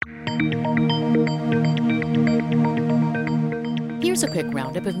Here's a quick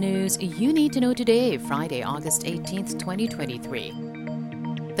roundup of news you need to know today, Friday, August 18th, 2023.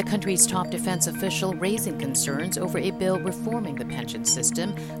 The country's top defense official raising concerns over a bill reforming the pension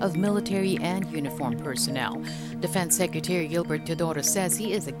system of military and uniformed personnel. Defense Secretary Gilbert Teodoro says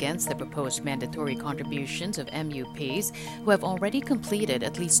he is against the proposed mandatory contributions of MUPs who have already completed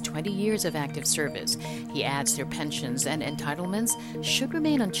at least 20 years of active service. He adds their pensions and entitlements should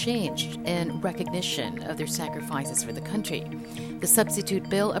remain unchanged in recognition of their sacrifices for the country. The substitute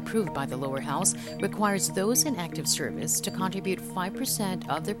bill approved by the lower house requires those in active service to contribute 5%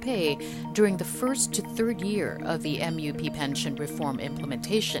 of their pay during the first to third year of the MUP pension reform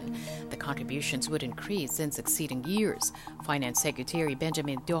implementation. The contributions would increase in succeeding years. Finance Secretary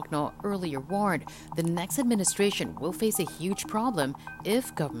Benjamin Diokno earlier warned the next administration will face a huge problem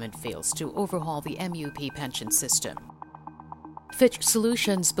if government fails to overhaul the MUP pension system. Fitch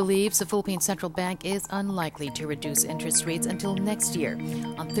Solutions believes the Philippine Central Bank is unlikely to reduce interest rates until next year.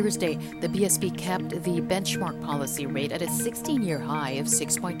 On Thursday, the BSP kept the benchmark policy rate at a 16-year high of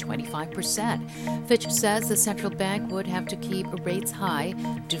 6.25%. Fitch says the central bank would have to keep rates high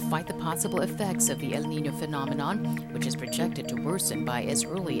to fight the possible effects of the El Nino phenomenon, which is projected to worsen by as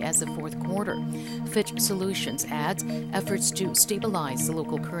early as the fourth quarter. Fitch Solutions adds efforts to stabilize the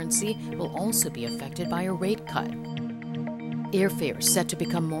local currency will also be affected by a rate cut. Airfares set to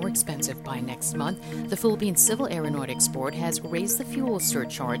become more expensive by next month. The Philippine Civil Aeronautics Board has raised the fuel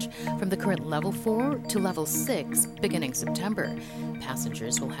surcharge from the current level 4 to level 6 beginning September.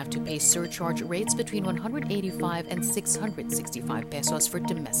 Passengers will have to pay surcharge rates between 185 and 665 pesos for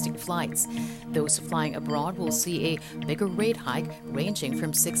domestic flights. Those flying abroad will see a bigger rate hike ranging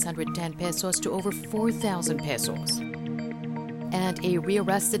from 610 pesos to over 4,000 pesos. And a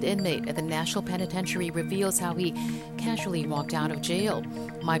rearrested inmate at the National Penitentiary reveals how he casually walked out of jail.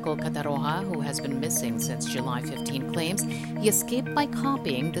 Michael Cataroja, who has been missing since July 15, claims he escaped by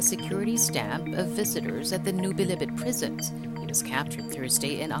copying the security stamp of visitors at the New Bilibid prisons. He was captured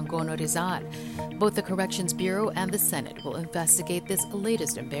Thursday in Angono, Rizal. Both the Corrections Bureau and the Senate will investigate this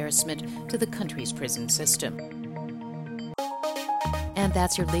latest embarrassment to the country's prison system. And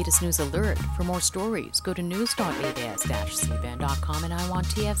that's your latest news alert. For more stories, go to news.abs-cbn.com and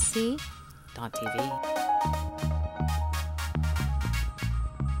iwanttfc.tv.